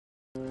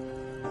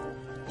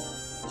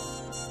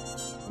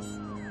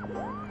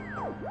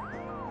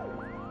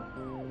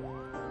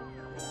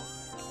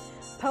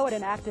Poet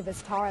and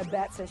activist Tara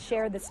Betts has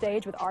shared the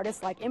stage with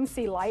artists like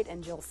MC Light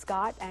and Jill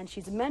Scott, and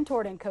she's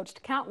mentored and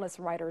coached countless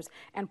writers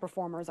and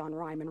performers on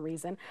Rhyme and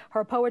Reason.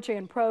 Her poetry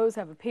and prose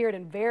have appeared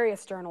in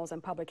various journals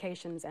and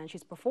publications, and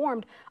she's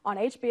performed on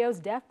HBO's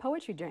Deaf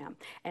Poetry Jam.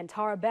 And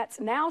Tara Betts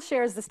now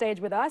shares the stage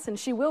with us, and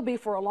she will be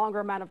for a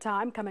longer amount of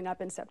time coming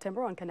up in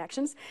September on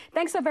Connections.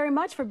 Thanks so very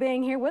much for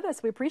being here with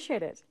us. We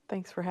appreciate it.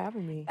 Thanks for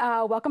having me.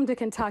 Welcome to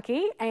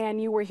Kentucky, and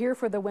you were here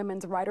for the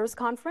Women's Writers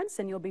Conference,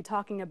 and you'll be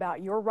talking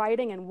about your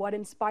writing and what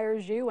inspires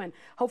you, and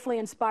hopefully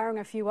inspiring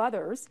a few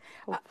others.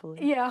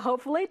 Hopefully.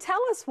 Hopefully.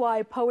 Tell us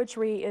why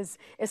poetry is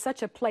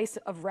such a place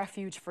of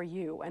refuge for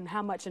you and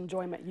how much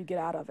enjoyment you get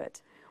out of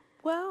it.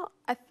 Well,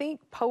 I think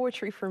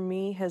poetry for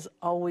me has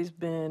always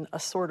been a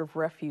sort of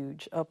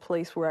refuge, a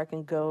place where I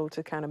can go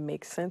to kind of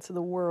make sense of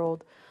the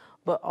world,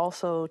 but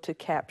also to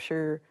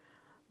capture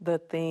the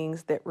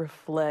things that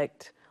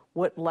reflect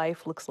what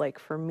life looks like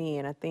for me.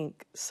 And I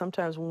think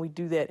sometimes when we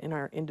do that in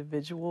our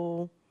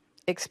individual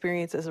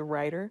experience as a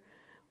writer,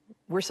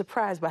 we're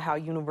surprised by how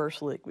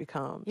universal it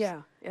becomes.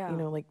 Yeah. You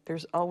know, like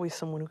there's always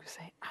someone who can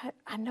say,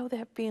 I know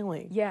that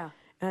feeling. Yeah.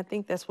 And I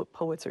think that's what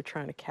poets are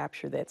trying to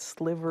capture, that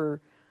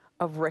sliver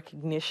of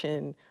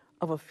recognition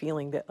of a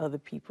feeling that other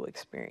people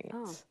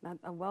experience.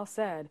 Oh, well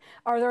said.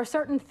 Are there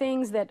certain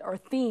things that are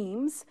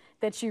themes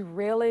that you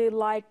really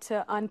like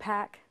to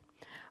unpack?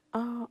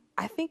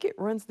 I think it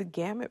runs the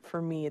gamut for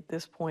me at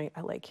this point.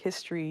 I like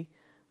history.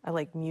 I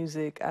like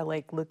music. I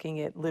like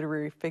looking at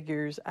literary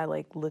figures. I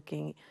like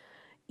looking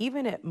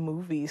even at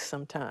movies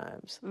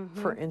sometimes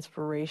for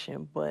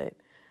inspiration, but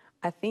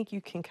I think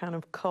you can kind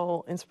of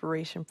cull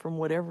inspiration from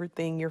whatever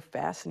thing you're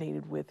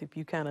fascinated with if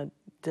you kind of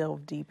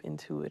delve deep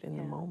into it in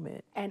the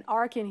moment. And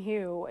Arc and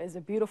Hue is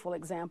a beautiful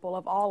example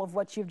of all of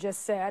what you've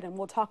just said, and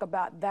we'll talk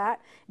about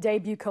that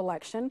debut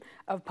collection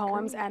of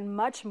poems and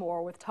much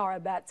more with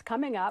Tara Betts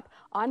coming up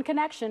on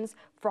Connections,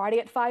 Friday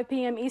at 5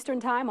 p.m. Eastern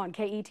Time on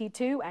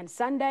KET2 and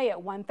Sunday at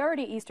 1:30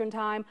 Eastern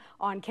Time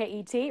on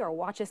KET, or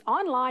watch us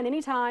online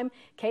anytime,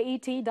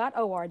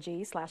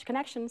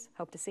 ket.org/connections.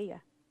 Hope to see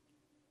you.